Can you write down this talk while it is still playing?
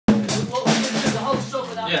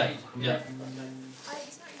Yeah, yeah.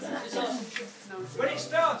 When it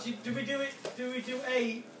starts, do we do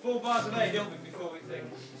A, 4 bars of A, don't we, before we think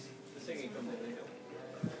the singing comes in?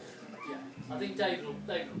 Yeah, I think David will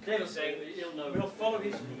sing. He'll know. We'll follow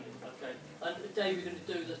his. Okay, and Dave, you're going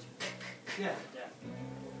to do this. Yeah.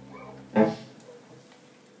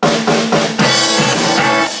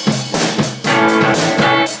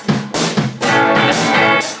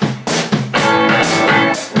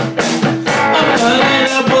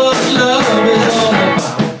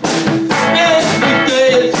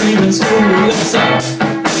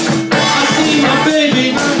 I see my baby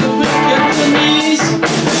at the knees.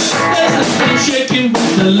 There's nothing shaking but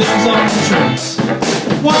the leaves on the trees.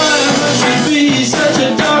 Why must she be such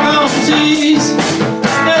a doggone tease?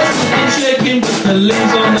 There's nothing shaking but the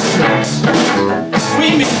leaves on the trees. We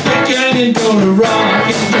meet the gang and go to Rock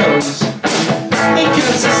and Joe's. The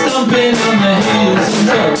cats are stomping on their heels and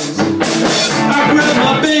toes. I grab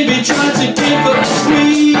my baby, trying to give her a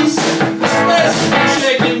squeeze. There's nothing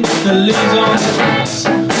shaking but the leaves on the trees.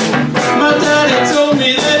 My daddy told me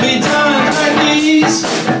there'd be times like these.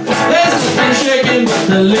 There's nothing shaking but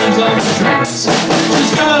the leaves on the trees.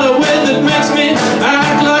 She's got a